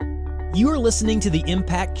You are listening to the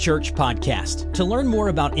Impact Church podcast. To learn more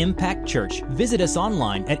about Impact Church, visit us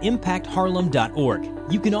online at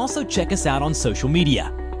impactharlem.org. You can also check us out on social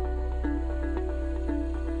media.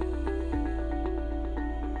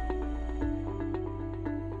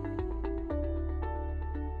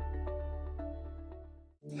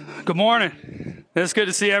 Good morning. It's good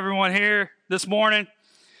to see everyone here this morning.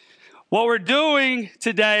 What we're doing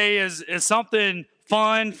today is something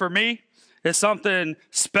fun for me. It's something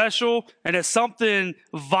special, and it's something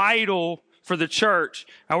vital for the church.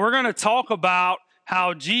 And we're going to talk about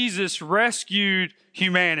how Jesus rescued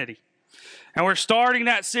humanity. And we're starting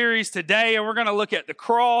that series today, and we're going to look at the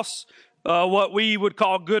cross, what we would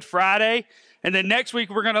call Good Friday. And then next week,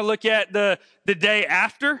 we're going to look at the day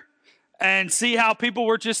after and see how people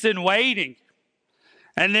were just in waiting.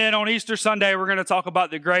 And then on Easter Sunday, we're going to talk about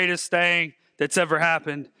the greatest thing that's ever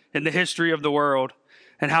happened in the history of the world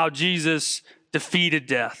and how Jesus defeated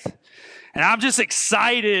death. And I'm just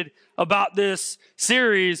excited about this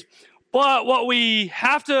series. But what we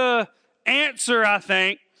have to answer, I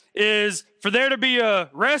think, is for there to be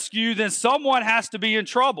a rescue, then someone has to be in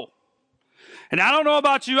trouble. And I don't know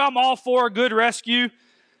about you, I'm all for a good rescue.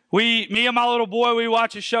 Me and my little boy, we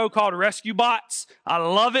watch a show called Rescue Bots. I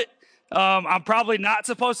love it. I'm probably not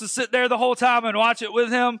supposed to sit there the whole time and watch it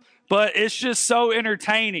with him, but it's just so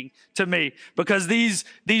entertaining to me because these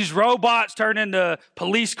robots turn into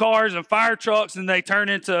police cars and fire trucks, and they turn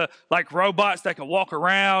into like robots that can walk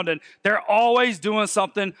around, and they're always doing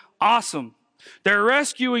something awesome. They're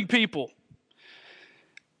rescuing people.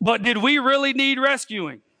 But did we really need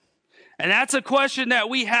rescuing? And that's a question that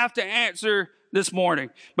we have to answer this morning.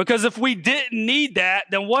 Because if we didn't need that,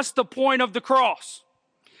 then what's the point of the cross?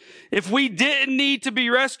 If we didn't need to be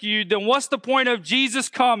rescued, then what's the point of Jesus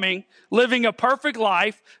coming, living a perfect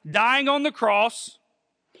life, dying on the cross,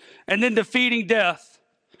 and then defeating death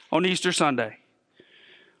on Easter Sunday?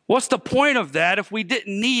 What's the point of that if we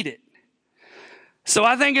didn't need it? So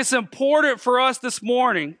I think it's important for us this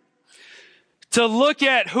morning to look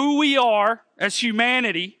at who we are as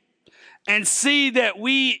humanity and see that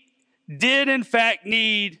we did in fact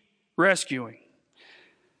need rescuing,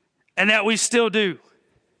 and that we still do,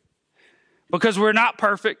 because we're not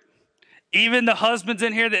perfect. Even the husbands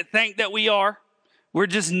in here that think that we are, we're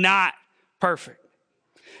just not perfect.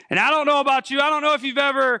 And I don't know about you, I don't know if you've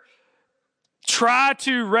ever tried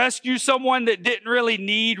to rescue someone that didn't really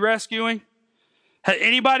need rescuing. Has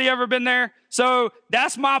anybody ever been there? So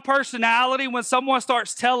that's my personality. When someone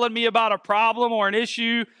starts telling me about a problem or an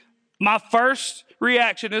issue, my first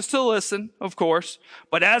reaction is to listen, of course.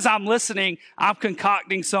 But as I'm listening, I'm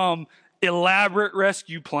concocting some elaborate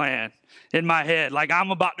rescue plan in my head. Like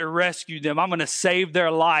I'm about to rescue them. I'm going to save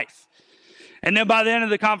their life. And then by the end of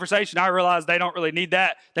the conversation, I realize they don't really need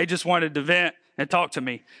that. They just wanted to vent and talk to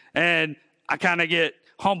me. And I kind of get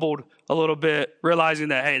humbled a little bit, realizing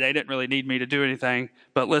that, hey, they didn't really need me to do anything.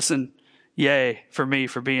 But listen, yay for me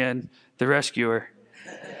for being the rescuer.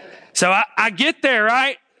 So I get there,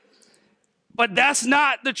 right? But that's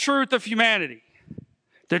not the truth of humanity.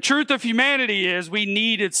 The truth of humanity is we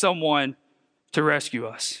needed someone to rescue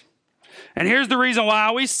us. And here's the reason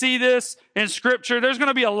why. We see this in Scripture. There's going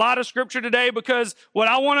to be a lot of Scripture today, because what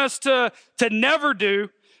I want us to never do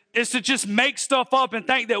is to just make stuff up and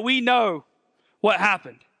think that we know what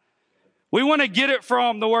happened. We want to get it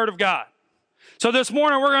from the Word of God. So this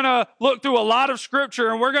morning we're going to look through a lot of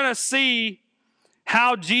Scripture, and we're going to see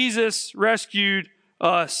how Jesus rescued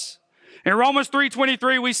us. In Romans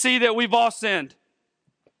 3:23, we see that we've all sinned.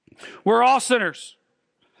 We're all sinners.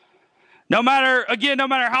 No matter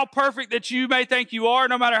how perfect that you may think you are,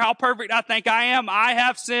 no matter how perfect I think I am, I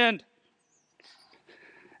have sinned.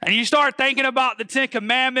 And you start thinking about the 10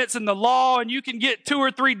 Commandments and the law, and you can get 2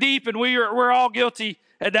 or 3 deep, and we're all guilty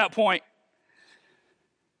at that point.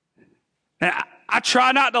 Now, I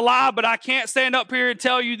try not to lie, but I can't stand up here and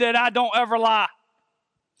tell you that I don't ever lie.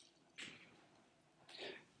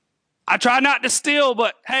 I try not to steal,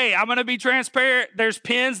 but hey, I'm going to be transparent. There's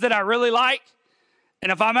pens that I really like.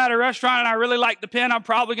 And if I'm at a restaurant and I really like the pen, I'm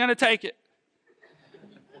probably going to take it.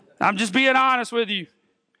 I'm just being honest with you.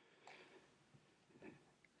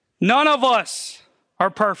 None of us are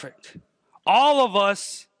perfect. All of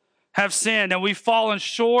us have sinned, and we've fallen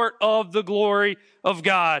short of the glory of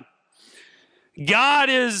God. God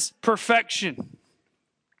is perfection.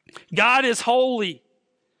 God is holy.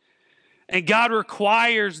 And God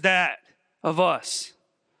requires that of us.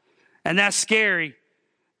 And that's scary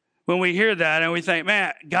when we hear that and we think,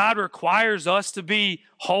 man, God requires us to be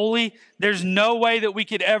holy. There's no way that we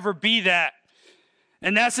could ever be that.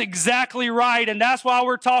 And that's exactly right. And that's why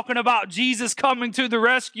we're talking about Jesus coming to the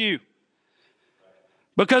rescue.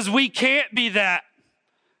 Because we can't be that,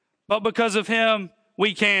 but because of him,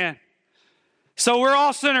 we can. So we're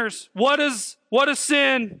all sinners. What does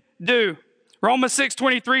sin do? Romans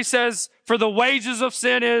 6:23 says, for the wages of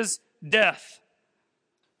sin is death.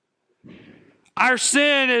 Our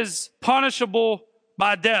sin is punishable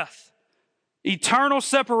by death, eternal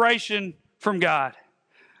separation from God.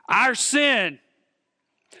 Our sin,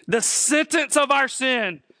 the sentence of our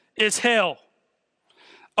sin is hell,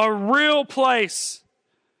 a real place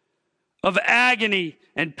of agony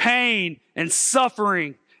and pain and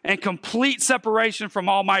suffering and complete separation from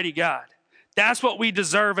Almighty God. That's what we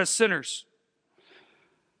deserve as sinners.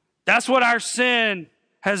 That's what our sin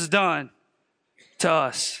has done to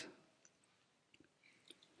us.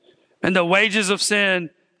 And the wages of sin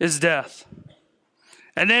is death.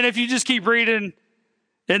 And then if you just keep reading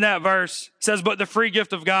in that verse, it says, but the free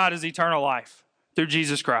gift of God is eternal life through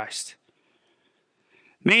Jesus Christ.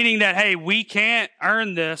 Meaning that, hey, we can't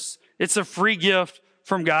earn this. It's a free gift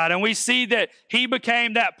from God. And we see that he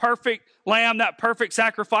became that perfect lamb, that perfect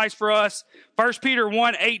sacrifice for us. 1 Peter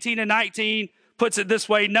 1:18-19 puts it this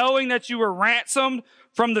way, knowing that you were ransomed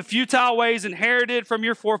from the futile ways inherited from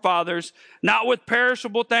your forefathers, not with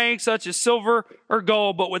perishable things such as silver or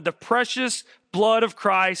gold, but with the precious blood of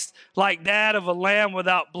Christ, like that of a lamb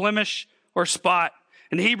without blemish or spot.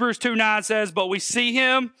 And Hebrews 2:9 says, but we see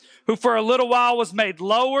him who for a little while was made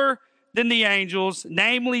lower than the angels,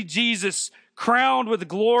 namely Jesus, crowned with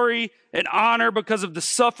glory and honor because of the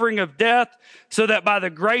suffering of death, so that by the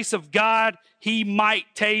grace of God he might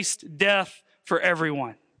taste death for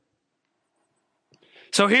everyone.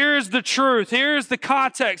 So here's the truth. Here's the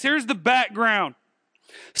context. Here's the background.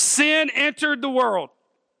 Sin entered the world.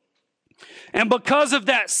 And because of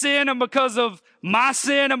that sin and because of my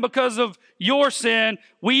sin and because of your sin,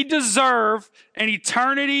 we deserve an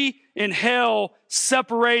eternity in hell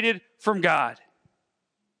separated from God.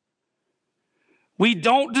 We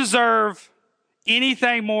don't deserve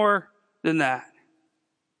anything more than that.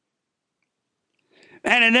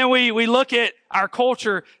 And then we look at our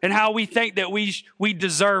culture and how we think that we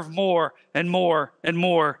deserve more and more and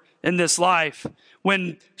more in this life,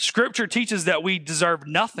 when Scripture teaches that we deserve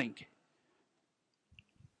nothing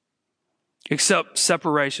except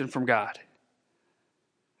separation from God.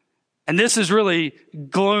 And this is really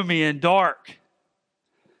gloomy and dark.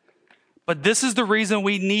 But this is the reason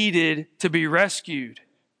we needed to be rescued.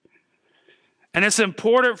 And it's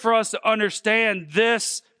important for us to understand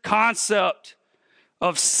this concept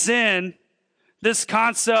of sin, this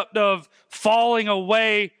concept of falling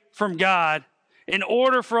away from God, in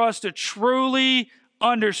order for us to truly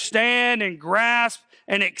understand and grasp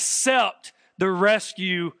and accept the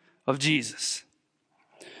rescue of Jesus.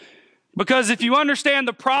 Because if you understand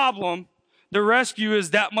the problem, the rescue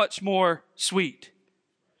is that much more sweet.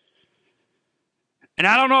 And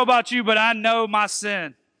I don't know about you, but I know my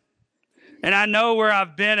sin. And I know where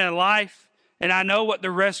I've been in life. And I know what the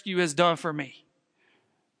rescue has done for me.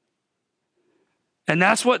 And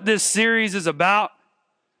that's what this series is about.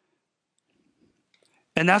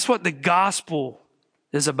 And that's what the gospel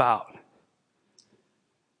is about.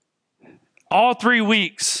 All 3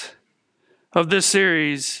 weeks of this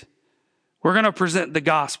series, we're going to present the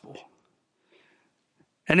gospel.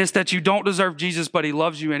 And it's that you don't deserve Jesus, but he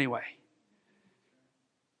loves you anyway.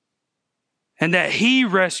 And that he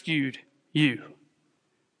rescued you.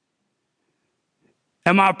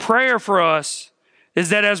 And my prayer for us is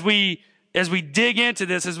that as we dig into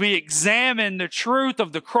this, as we examine the truth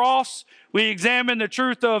of the cross, we examine the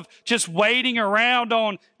truth of just waiting around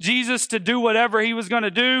on Jesus to do whatever he was going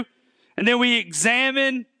to do, and then we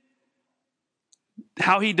examine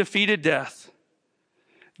how he defeated death,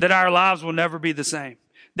 that our lives will never be the same,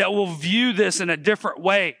 that we'll view this in a different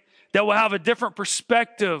way, that we'll have a different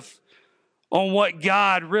perspective on what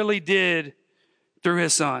God really did through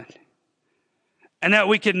his Son, and that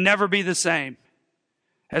we can never be the same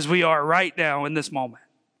as we are right now in this moment.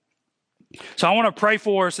 So I want to pray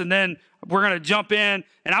for us, and then we're going to jump in,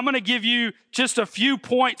 and I'm going to give you just a few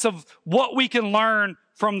points of what we can learn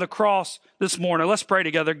from the cross this morning. Let's pray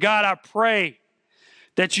together. God, I pray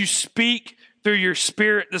that you speak through your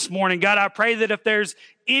Spirit this morning. God, I pray that if there's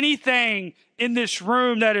anything in this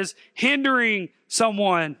room that is hindering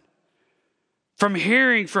someone from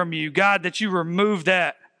hearing from you, God, that you remove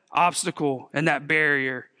that obstacle and that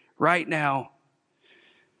barrier right now.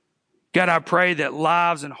 God, I pray that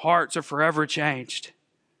lives and hearts are forever changed.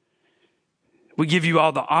 We give you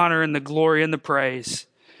all the honor and the glory and the praise.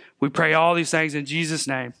 We pray all these things in Jesus'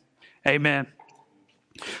 name. Amen.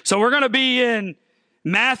 So we're going to be in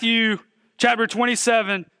Matthew chapter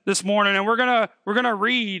 27 this morning, and we're going to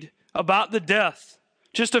read about the death.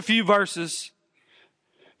 Just a few verses.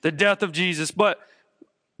 the death of Jesus. But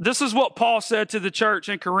this is what Paul said to the church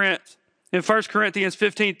in Corinth. In 1 Corinthians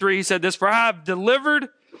 15:3, he said this, "For I have delivered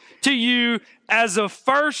to you as of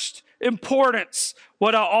first importance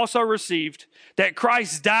what I also received, that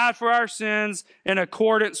Christ died for our sins in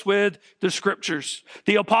accordance with the Scriptures."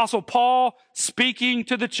 The Apostle Paul, speaking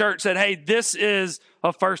to the church, said, hey, this is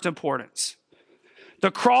of first importance. The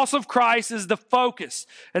cross of Christ is the focus.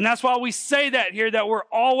 And that's why we say that here, that we're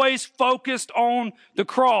always focused on the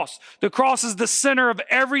cross. The cross is the center of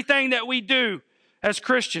everything that we do as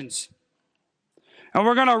Christians. And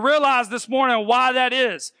we're going to realize this morning why that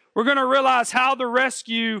is. We're going to realize how the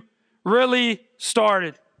rescue really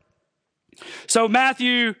started. So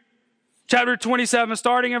Matthew chapter 27,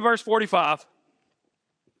 starting in verse 45,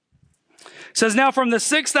 says, "Now from the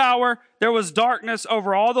 6th hour there was darkness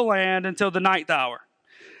over all the land until the 9th hour.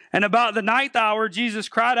 And about the 9th hour Jesus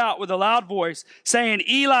cried out with a loud voice, saying,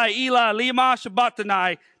 Eli, Eli, lema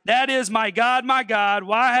sabachthani, that is, my God,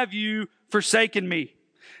 why have you forsaken me?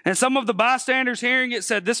 And some of the bystanders hearing it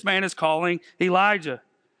said, this man is calling Elijah.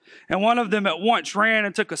 And one of them at once ran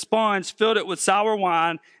and took a sponge, filled it with sour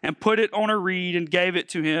wine, and put it on a reed and gave it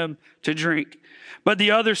to him to drink. But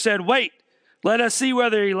the other said, wait, let us see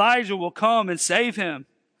whether Elijah will come and save him.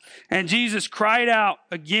 And Jesus cried out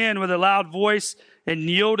again with a loud voice and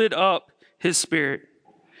yielded up his spirit.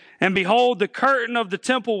 And behold, the curtain of the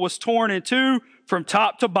temple was torn in two from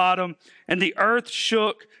top to bottom, and the earth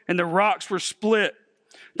shook, and the rocks were split.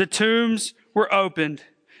 The tombs were opened,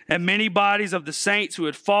 and many bodies of the saints who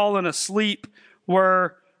had fallen asleep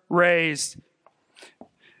were raised."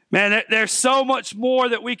 Man, there's so much more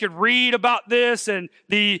that we could read about this and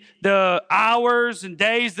the hours and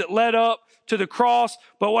days that led up to the cross.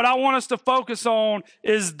 But what I want us to focus on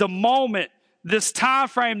is the moment, this time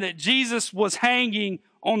frame that Jesus was hanging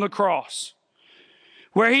on the cross,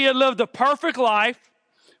 where he had lived a perfect life.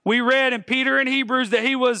 We read in Peter and Hebrews that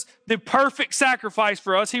he was the perfect sacrifice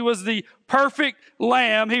for us. He was the perfect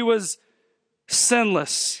lamb. He was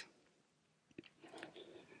sinless.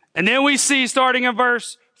 And then we see, starting in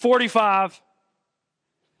verse 45,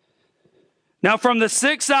 "Now from the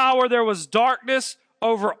 6th hour there was darkness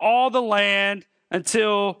over all the land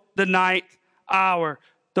until the 9th hour."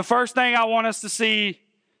 The first thing I want us to see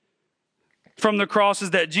from the cross is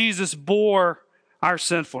that Jesus bore our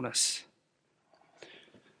sinfulness.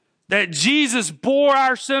 That Jesus bore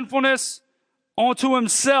our sinfulness onto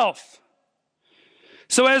himself.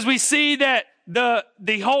 So as we see that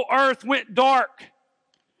the whole earth went dark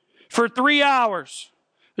for 3 hours,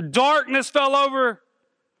 darkness fell over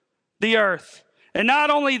the earth. And not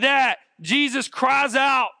only that, Jesus cries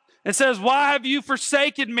out and says, why have you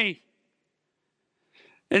forsaken me?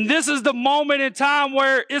 And this is the moment in time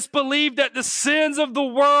where it's believed that the sins of the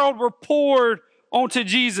world were poured onto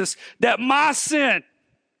Jesus. That my sin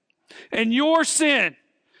and your sin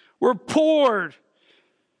were poured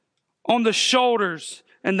on the shoulders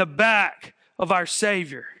and the back of our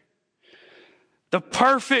Savior. The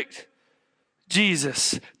perfect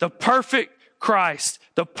Jesus, the perfect Christ,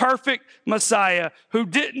 the perfect Messiah who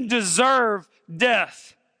didn't deserve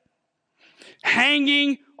death,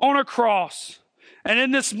 hanging on a cross. And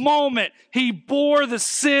in this moment, he bore the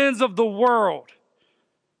sins of the world.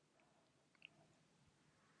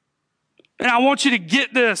 And I want you to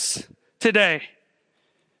get this today.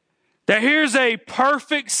 That here's a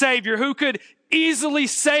perfect Savior who could easily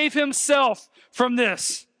save himself from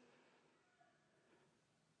this.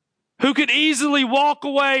 Who could easily walk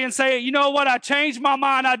away and say, you know what, I changed my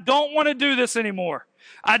mind. I don't want to do this anymore.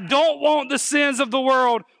 I don't want the sins of the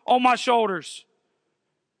world on my shoulders.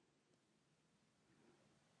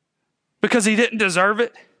 Because he didn't deserve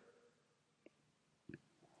it.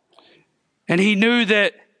 And he knew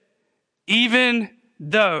that even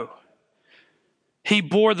though he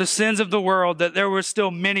bore the sins of the world, that there were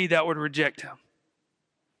still many that would reject him.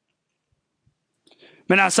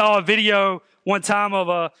 Man, I saw a video one time of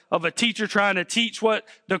a teacher trying to teach what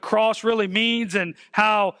the cross really means and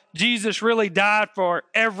how Jesus really died for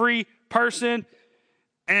every person.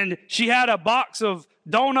 And she had a box of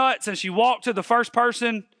donuts and she walked to the first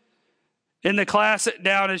person in the class, sat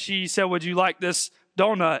down, and she said, would you like this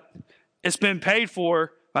donut? It's been paid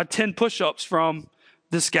for by 10 push-ups from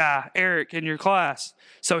this guy, Eric, in your class.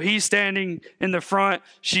 So he's standing in the front.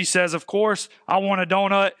 She says, of course, I want a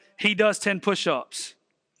donut. He does 10 push-ups.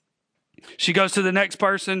 She goes to the next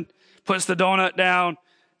person, puts the donut down.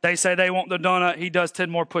 They say they want the donut. He does 10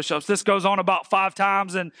 more push-ups. This goes on about 5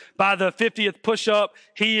 times, and by the 50th push-up,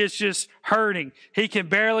 he is just hurting. He can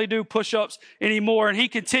barely do push-ups anymore, and he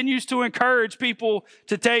continues to encourage people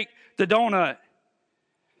to take the donut.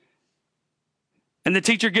 And the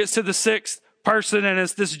teacher gets to the 6th person, and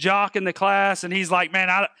it's this jock in the class, and he's like, man,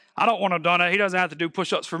 I don't want a donut. He doesn't have to do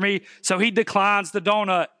push-ups for me. So he declines the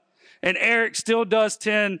donut. And Eric still does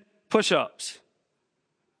 10 push-ups.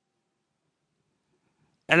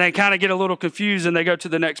 And they kind of get a little confused, and they go to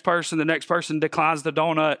the next person. The next person declines the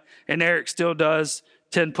donut, and Eric still does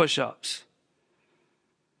 10 push-ups.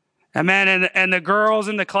 And man, and the girls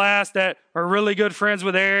in the class that are really good friends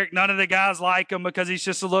with Eric, none of the guys like him because he's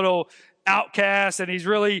just a little outcast, and he's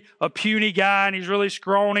really a puny guy, and he's really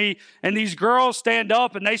scrawny. And these girls stand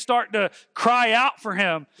up and they start to cry out for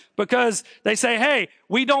him because they say, hey,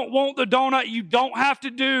 we don't want the donut. You don't have to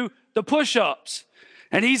do the push-ups.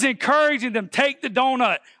 And he's encouraging them, take the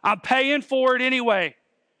donut. I'm paying for it anyway.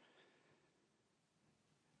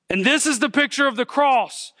 And this is the picture of the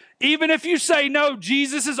cross. Even if you say no,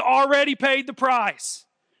 Jesus has already paid the price.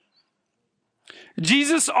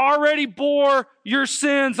 Jesus already bore your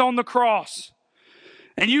sins on the cross.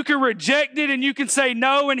 And you can reject it and you can say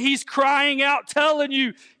no, and he's crying out, telling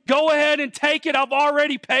you, go ahead and take it. I've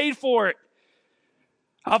already paid for it.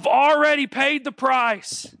 I've already paid the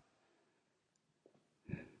price.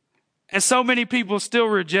 And so many people still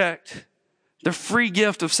reject the free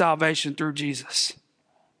gift of salvation through Jesus.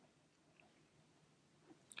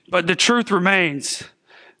 But the truth remains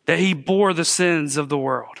that he bore the sins of the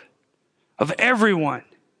world, of everyone.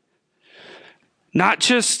 Not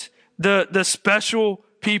just the special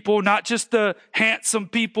people, not just the handsome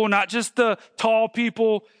people, not just the tall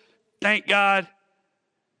people, thank God,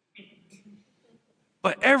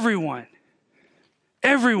 but everyone.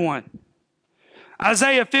 Everyone.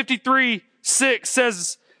 Isaiah 53:6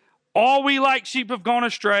 says, all we like sheep have gone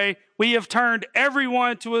astray. We have turned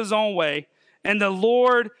everyone to his own way, and the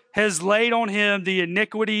Lord has laid on him the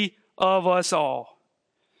iniquity of us all.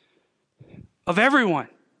 Of everyone.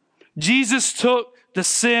 Jesus took the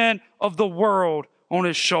sin of the world on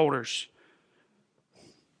his shoulders.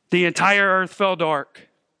 The entire earth fell dark.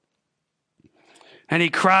 And he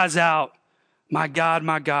cries out, my God,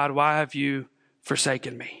 why have you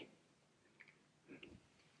forsaken me?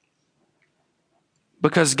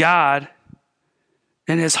 Because God,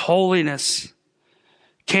 in his holiness,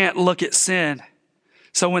 can't look at sin.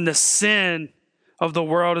 So when the sin of the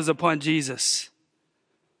world is upon Jesus,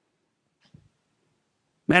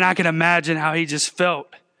 man, I can imagine how he just felt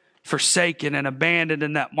forsaken and abandoned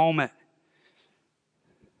in that moment.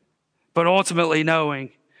 But ultimately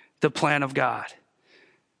knowing the plan of God.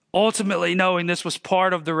 Ultimately knowing this was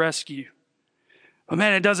part of the rescue. But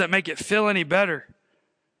man, it doesn't make it feel any better.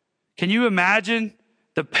 Can you imagine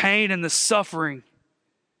the pain and the suffering?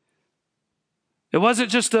 It wasn't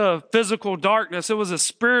just a physical darkness. It was a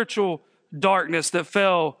spiritual darkness that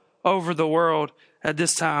fell over the world at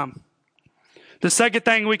this time. The second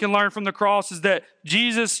thing we can learn from the cross is that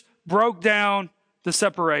Jesus broke down the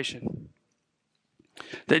separation.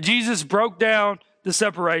 That Jesus broke down the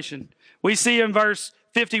separation. We see in verse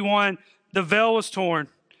 51, the veil was torn.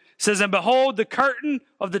 It says, and behold, the curtain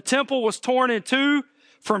of the temple was torn in two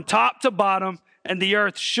from top to bottom, and the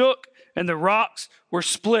earth shook, and the rocks were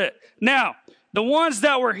split. Now, the ones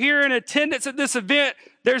that were here in attendance at this event,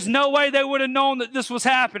 there's no way they would have known that this was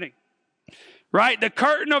happening. Right? The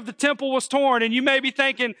curtain of the temple was torn, and you may be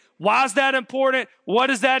thinking, why is that important? What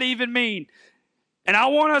does that even mean? And I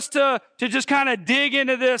want us to just kind of dig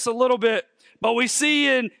into this a little bit. But we see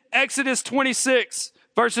in Exodus 26,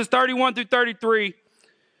 verses 31 through 33,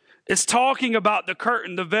 it's talking about the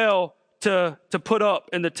curtain, the veil, to put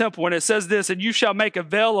up in the temple. And it says this, and you shall make a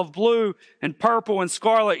veil of blue and purple and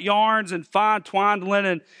scarlet yarns and fine twined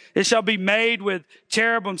linen. It shall be made with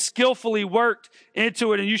cherubim skillfully worked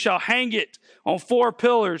into it, and you shall hang it on 4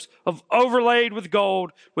 pillars of overlaid with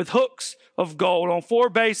gold, with hooks of gold on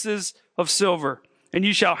 4 bases of silver. And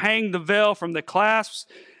you shall hang the veil from the clasps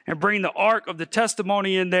and bring the ark of the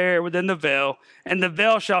testimony in there within the veil. And the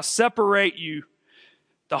veil shall separate you,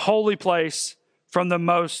 the holy place, from the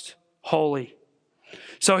most holy.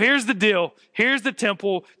 So here's the deal. Here's the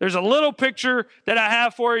temple. There's a little picture that I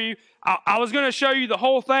have for you. I was going to show you the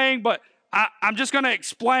whole thing, but I'm just going to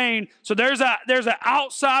explain. So there's an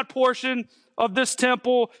outside portion of this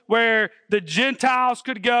temple where the Gentiles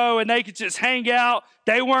could go and they could just hang out.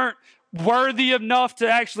 They weren't worthy enough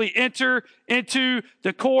to actually enter into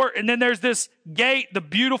the court. And then there's this gate, the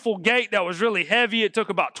beautiful gate that was really heavy. It took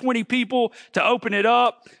about 20 people to open it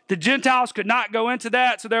up. The Gentiles could not go into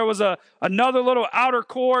that. So there was another little outer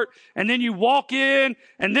court. And then you walk in,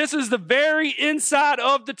 and this is the very inside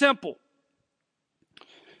of the temple.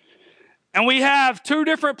 And we have 2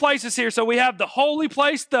 different places here. So we have the holy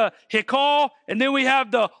place, the Hikal, and then we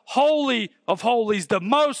have the Holy of Holies, the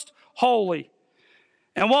most holy.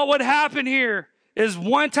 And what would happen here is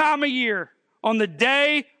one time a year on the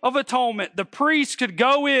Day of Atonement, the priest could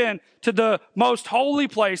go in to the most holy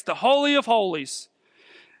place, the Holy of Holies.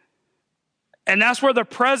 And that's where the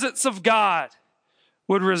presence of God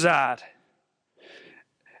would reside.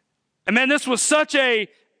 And man, this was such a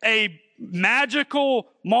magical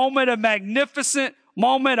moment, a magnificent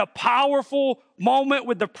moment, a powerful moment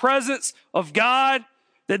with the presence of God,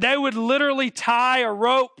 that they would literally tie a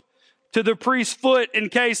rope to the priest's foot in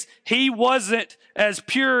case he wasn't as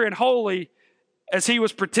pure and holy as he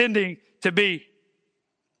was pretending to be.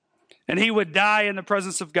 And he would die in the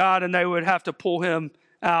presence of God, and they would have to pull him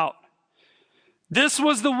out. This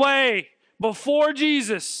was the way before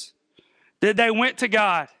Jesus that they went to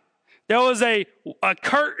God. There was a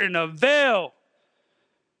curtain, a veil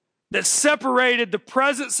that separated the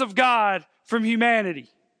presence of God from humanity.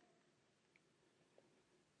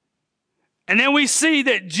 And then we see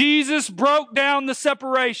that Jesus broke down the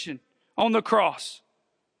separation on the cross.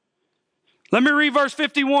 Let me read verse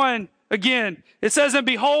 51 again. It says, "And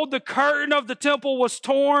behold, the curtain of the temple was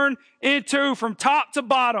torn into from top to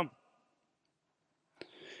bottom."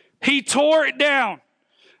 He tore it down.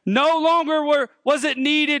 No longer was it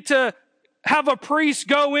needed to have a priest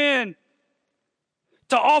go in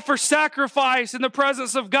to offer sacrifice in the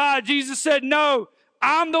presence of God. Jesus said, "No,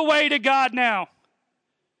 I'm the way to God now."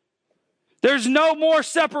 There's no more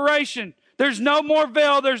separation. There's no more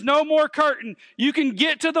veil. There's no more curtain. You can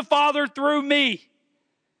get to the Father through me.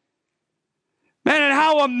 Man, and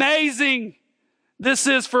how amazing this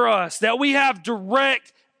is for us, that we have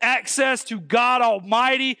direct access to God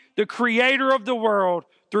Almighty, the creator of the world,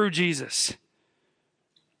 through Jesus.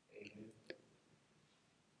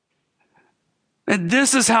 And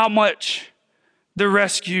this is how much the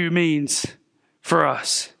rescue means for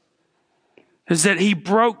us, is that he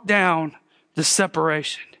broke down the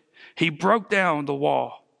separation. He broke down the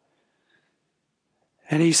wall.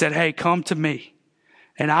 And he said, "Hey, come to me,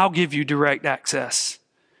 and I'll give you direct access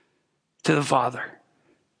to the Father."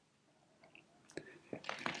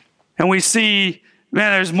 And we see,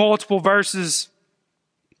 man, there's multiple verses,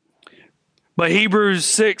 but Hebrews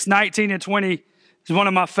 6, 19 and 20 is one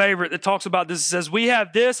of my favorite that talks about this. It says, "We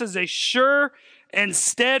have this as a sure and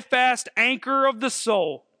steadfast anchor of the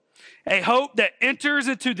soul, a hope that enters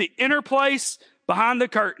into the inner place behind the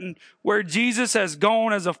curtain, where Jesus has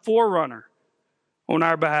gone as a forerunner on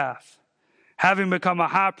our behalf, having become a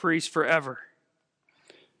high priest forever."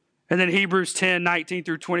 And then Hebrews 10, 19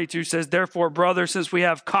 through 22 says, "Therefore, brothers, since we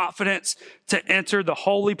have confidence to enter the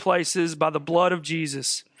holy places by the blood of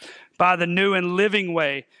Jesus, by the new and living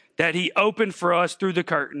way that he opened for us through the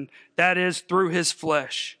curtain, that is, through his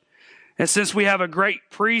flesh. And since we have a great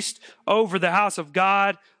priest over the house of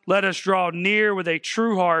God, let us draw near with a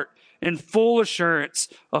true heart in full assurance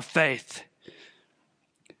of faith."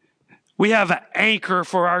 We have an anchor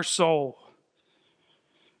for our soul.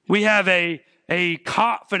 We have a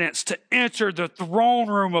confidence to enter the throne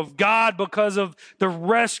room of God because of the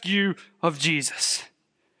rescue of Jesus.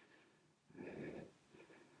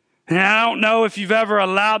 And I don't know if you've ever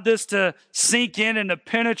allowed this to sink in and to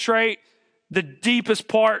penetrate the deepest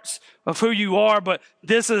parts of who you are, but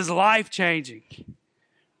this is life-changing.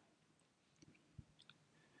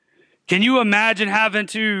 Can you imagine having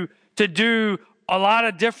to do a lot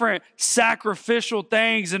of different sacrificial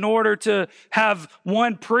things in order to have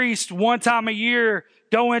one priest one time a year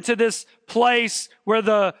go into this place where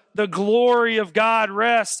the glory of God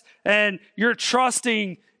rests, and you're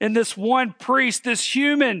trusting in this one priest, this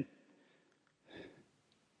human?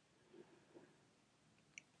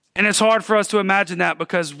 And it's hard for us to imagine that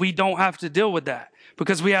because we don't have to deal with that,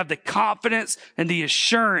 because we have the confidence and the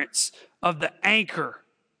assurance of the anchor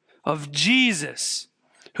of Jesus,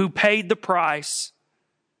 who paid the price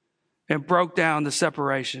and broke down the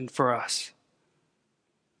separation for us.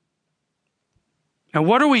 And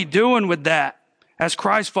what are we doing with that as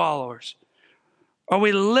Christ followers? Are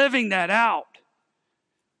we living that out?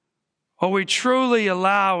 Are we truly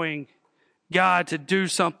allowing God to do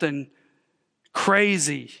something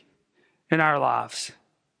crazy in our lives?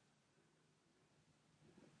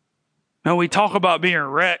 Now, we talk about being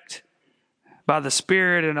wrecked by the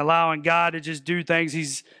Spirit and allowing God to just do things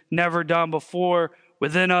he's never done before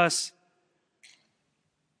within us.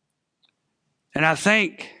 And I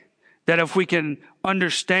think that if we can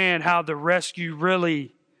understand how the rescue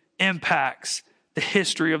really impacts the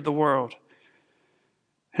history of the world,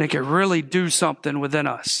 and it can really do something within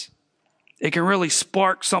us. It can really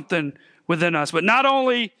spark something within us. But not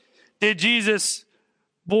only did Jesus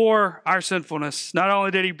bore our sinfulness, not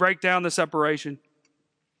only did he break down the separation,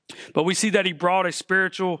 but we see that he brought a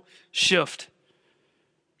spiritual shift.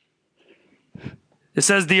 It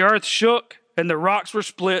says the earth shook and the rocks were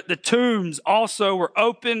split. The tombs also were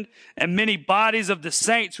opened, and many bodies of the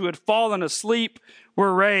saints who had fallen asleep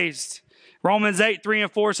were raised. Romans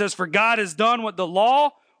 8:3-4 says, "For God has done what the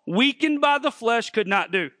law, weakened by the flesh, could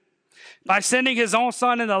not do. By sending his own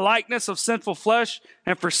Son in the likeness of sinful flesh,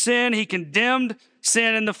 and for sin, he condemned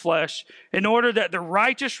sin in the flesh, in order that the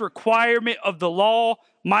righteous requirement of the law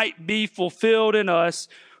might be fulfilled in us,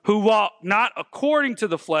 who walk not according to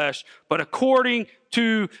the flesh, but according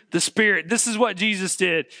to the Spirit." This is what Jesus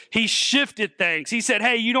did. He shifted things. He said,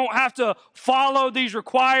 hey, you don't have to follow these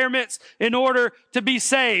requirements in order to be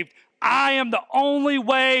saved. I am the only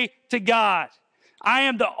way to God. I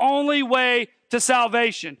am the only way to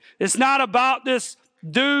salvation. It's not about this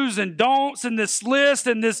do's and don'ts and this list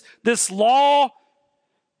and this law.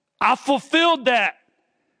 I fulfilled that.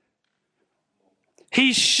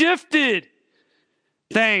 He shifted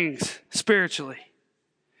things spiritually.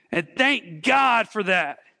 And thank God for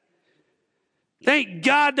that. Thank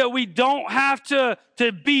God that we don't have to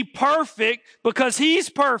be perfect because he's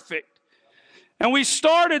perfect. And we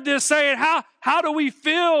started this saying, how do we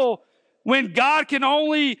feel when God can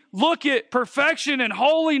only look at perfection and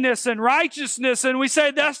holiness and righteousness? And we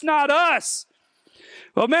say, that's not us.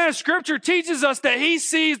 Well, man, Scripture teaches us that he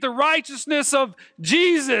sees the righteousness of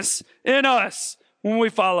Jesus in us when we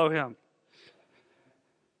follow him.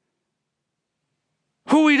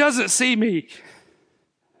 Who he doesn't see me.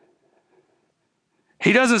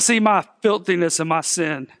 He doesn't see my filthiness and my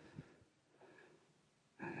sin.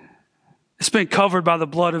 It's been covered by the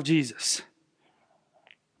blood of Jesus.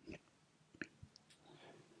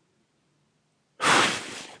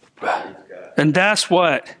 And that's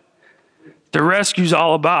what the rescue's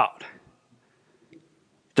all about.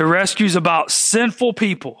 The rescue's about sinful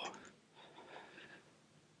people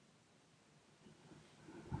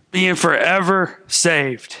being forever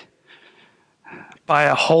saved by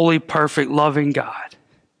a holy, perfect, loving God.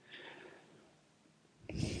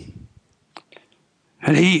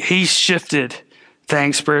 And he shifted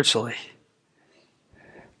things spiritually.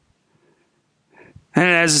 And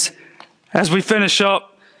as we finish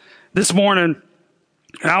up this morning,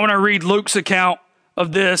 I want to read Luke's account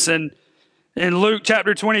of this. And in Luke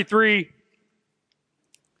chapter 23,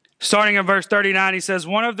 starting in verse 39, he says,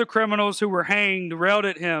 "One of the criminals who were hanged railed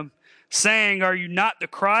at him, saying, 'Are you not the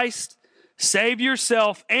Christ? Save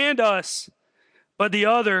yourself and us.' But the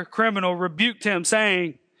other criminal rebuked him,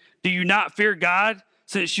 saying, 'Do you not fear God,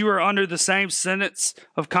 since you are under the same sentence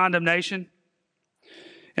of condemnation?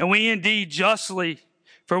 And we indeed justly,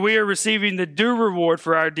 for we are receiving the due reward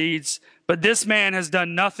for our deeds, but this man has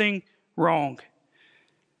done nothing wrong.'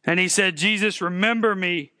 And he said, 'Jesus, remember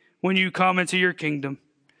me when you come into your kingdom.'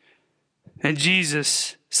 And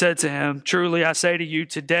Jesus said to him, 'Truly I say to you,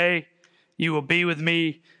 today you will be with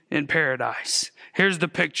me in paradise.'" Here's the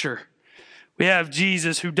picture. We have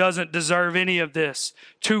Jesus who doesn't deserve any of this.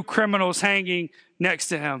 Two criminals hanging next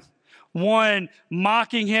to him. One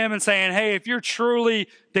mocking him and saying, hey, if you're truly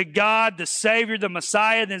the God, the Savior, the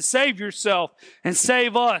Messiah, then save yourself and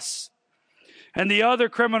save us. And the other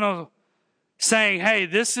criminal saying, hey,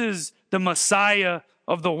 this is the Messiah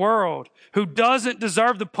of the world who doesn't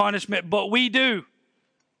deserve the punishment, but we do.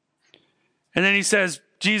 And then he says,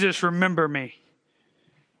 Jesus, remember me.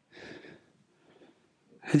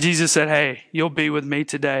 And Jesus said, hey, you'll be with me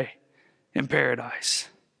today in paradise.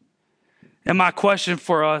 And my question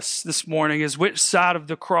for us this morning is, which side of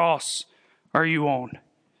the cross are you on?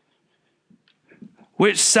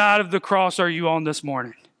 Which side of the cross are you on this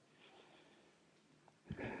morning?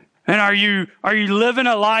 And are you living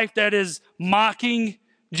a life that is mocking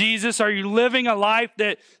Jesus? Are you living a life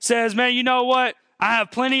that says, man, you know what? I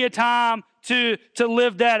have plenty of time to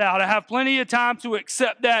live that out. I have plenty of time to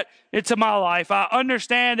accept that into my life. I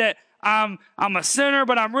understand that I'm a sinner,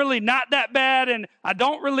 but I'm really not that bad, and I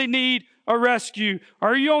don't really need a rescue.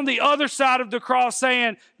 Are you on the other side of the cross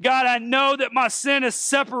saying, God, I know that my sin has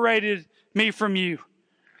separated me from you.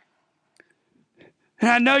 And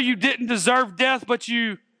I know you didn't deserve death, but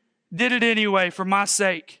you did it anyway for my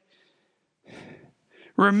sake.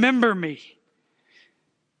 Remember me.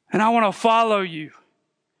 And I want to follow you.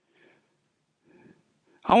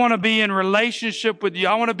 I want to be in relationship with you.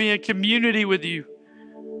 I want to be in community with you.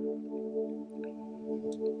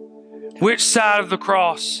 Which side of the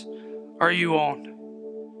cross are you on?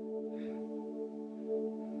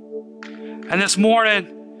 And this morning,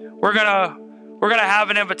 we're gonna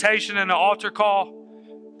have an invitation and an altar call.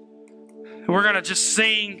 And we're gonna just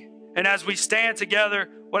sing. And as we stand together,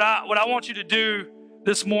 what I want you to do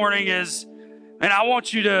this morning is, and I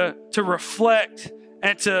want you to reflect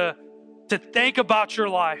and to think about your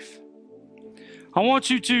life. I want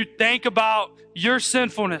you to think about your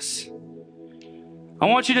sinfulness. I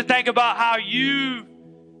want you to think about how you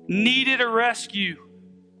needed a rescue.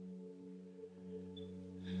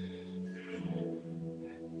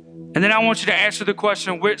 And then I want you to answer the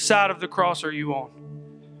question, which side of the cross are you on?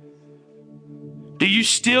 Do you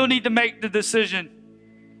still need to make the decision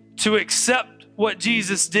to accept what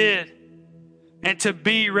Jesus did and to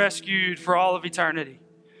be rescued for all of eternity?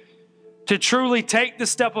 To truly take the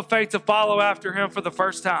step of faith to follow after him for the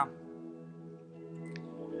first time?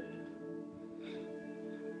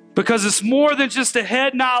 Because it's more than just a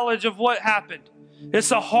head knowledge of what happened.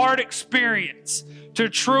 It's a heart experience to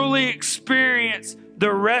truly experience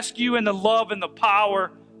the rescue and the love and the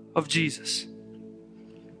power of Jesus.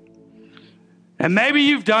 And maybe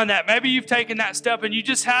you've done that. Maybe you've taken that step and you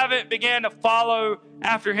just haven't began to follow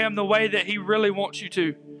after him the way that he really wants you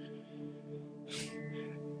to.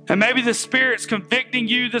 And maybe the Spirit's convicting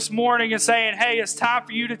you this morning and saying, hey, it's time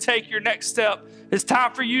for you to take your next step. It's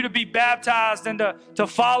time for you to be baptized and to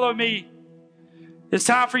follow me. It's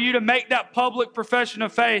time for you to make that public profession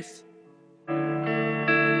of faith.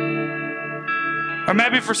 Or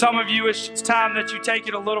maybe for some of you, it's time that you take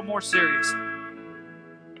it a little more serious.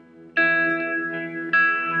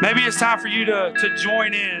 Maybe it's time for you to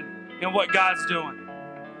join in what God's doing.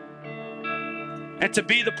 And to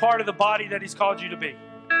be the part of the body that he's called you to be.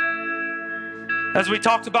 As we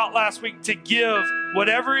talked about last week, to give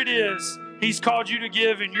whatever it is he's called you to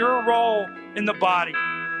give in your role in the body.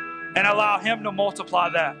 And allow him to multiply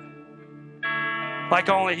that like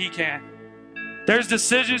only he can. There's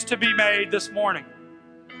decisions to be made this morning.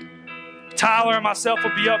 Tyler and myself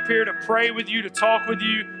will be up here to pray with you, to talk with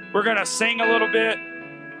you. We're going to sing a little bit.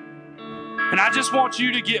 And I just want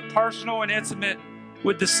you to get personal and intimate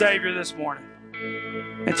with the Savior this morning.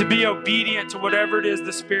 And to be obedient to whatever it is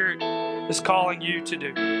the Spirit is calling you to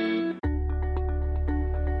do.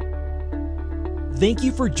 Thank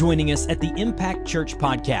you for joining us at the Impact Church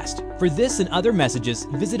Podcast. For this and other messages,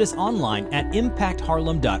 visit us online at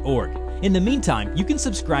impactharlem.org. In the meantime, you can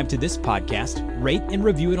subscribe to this podcast, rate and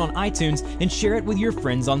review it on iTunes, and share it with your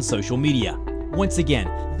friends on social media. Once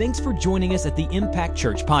again, thanks for joining us at the Impact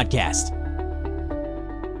Church Podcast.